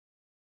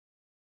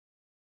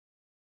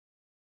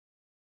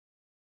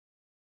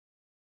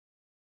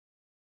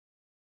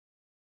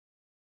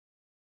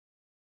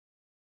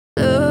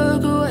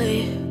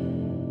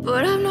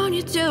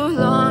you too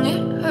long.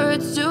 It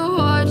hurts to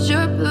watch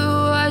your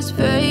blue eyes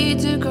fade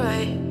to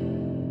gray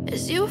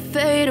as you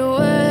fade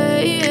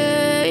away,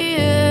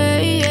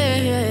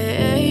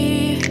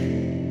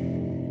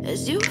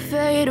 as you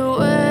fade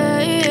away.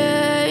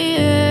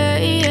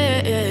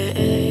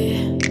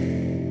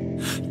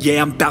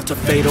 Yeah, I'm about to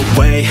fade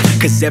away,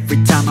 cause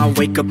every time I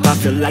wake up I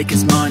feel like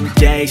it's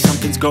Monday.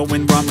 Something's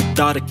going wrong with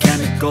all the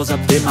chemicals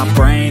up in my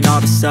brain. All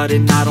of a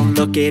sudden I don't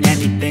look at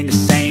anything the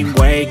same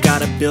way.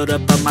 Got a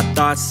buildup of my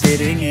thoughts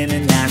sitting in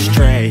an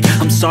ashtray.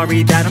 I'm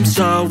sorry that I'm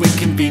so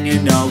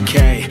inconvenient,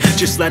 okay.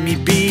 Just let me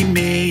be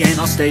me and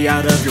I'll stay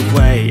out of your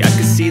way. I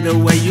can see the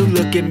way you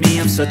look at me,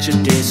 I'm such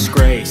a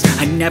disgrace.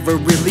 I never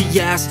really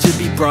asked to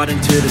be brought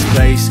into this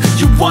place.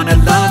 You wanna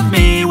love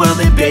me? Well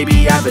then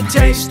baby I have a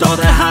taste. All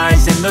the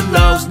highs and the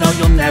lows, no,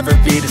 you'll never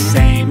be the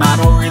same. I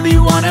don't really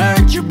wanna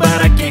hurt you,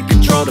 but I can't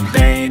control the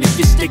pain. If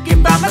you're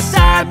sticking by my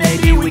side,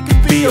 maybe we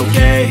could be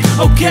okay.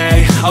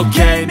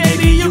 Okay,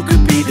 maybe you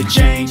could be the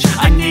change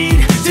I need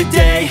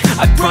today.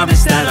 I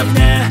promise that I've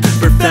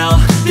never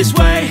felt this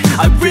way.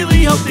 I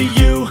really hope that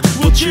you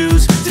will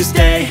choose to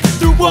stay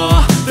through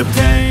all the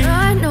pain.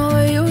 I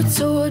know you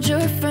told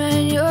your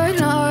friend you're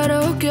not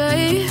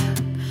okay,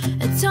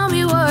 and tell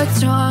me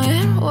what's wrong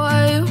and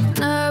why you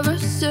never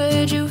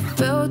said you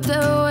felt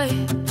that way.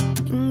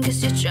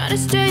 Guess you're trying to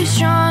stay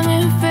strong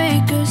and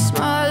fake a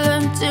smile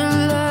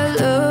until I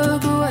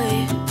look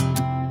away.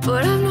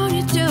 But I've known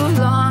you too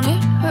long.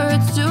 It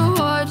hurts to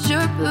watch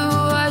your blue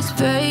eyes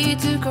fade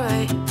to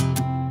gray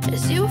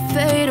as you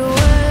fade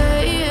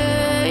away,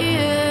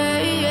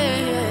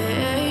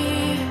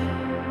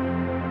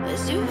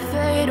 as you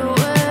fade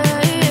away,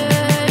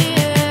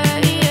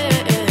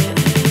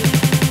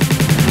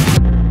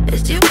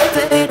 as you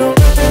fade away.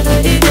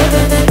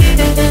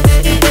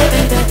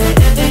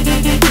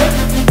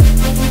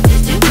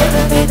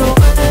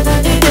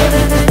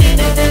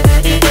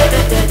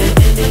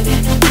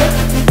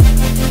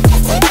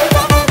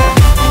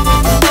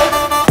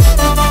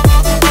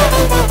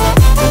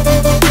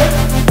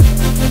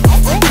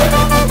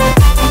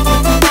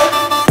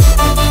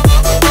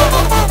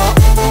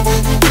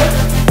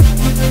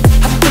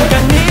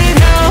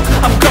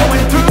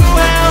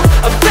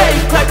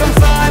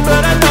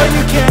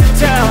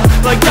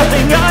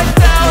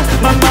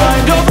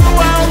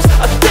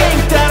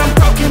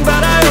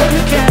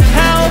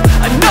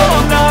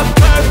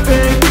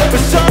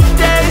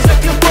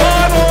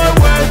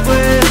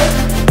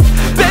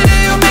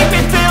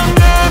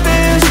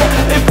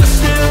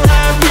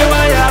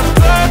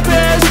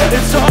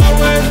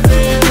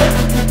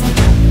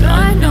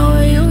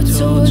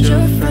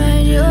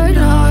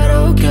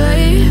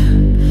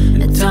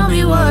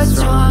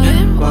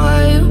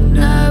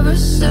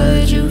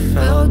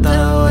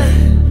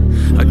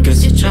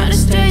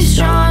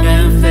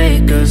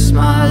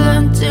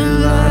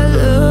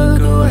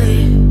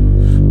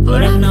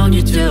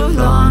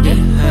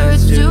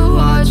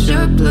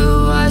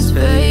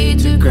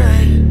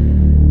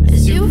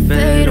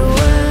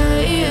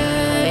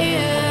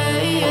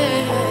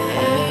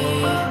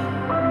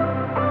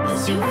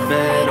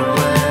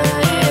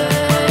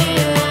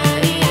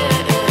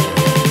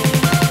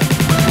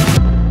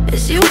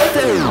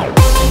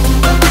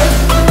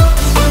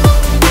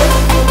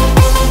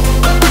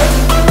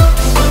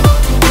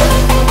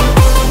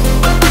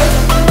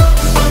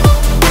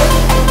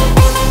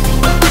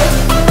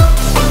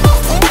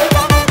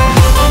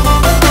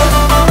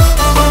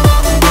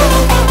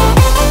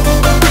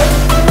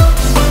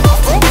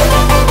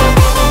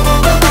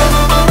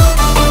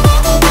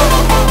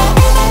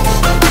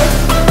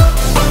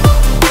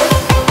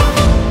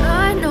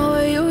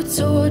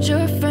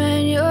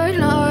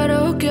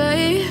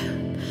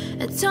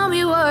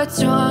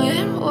 What's wrong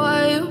and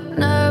why you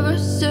never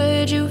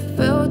said you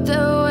felt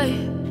that way?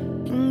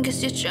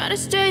 Guess you're trying to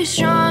stay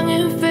strong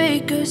and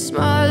fake a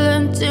smile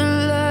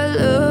until I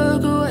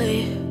look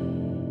away.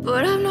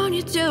 But I've known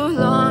you too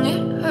long.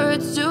 It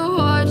hurts to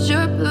watch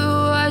your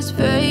blue eyes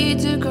fade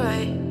to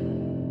gray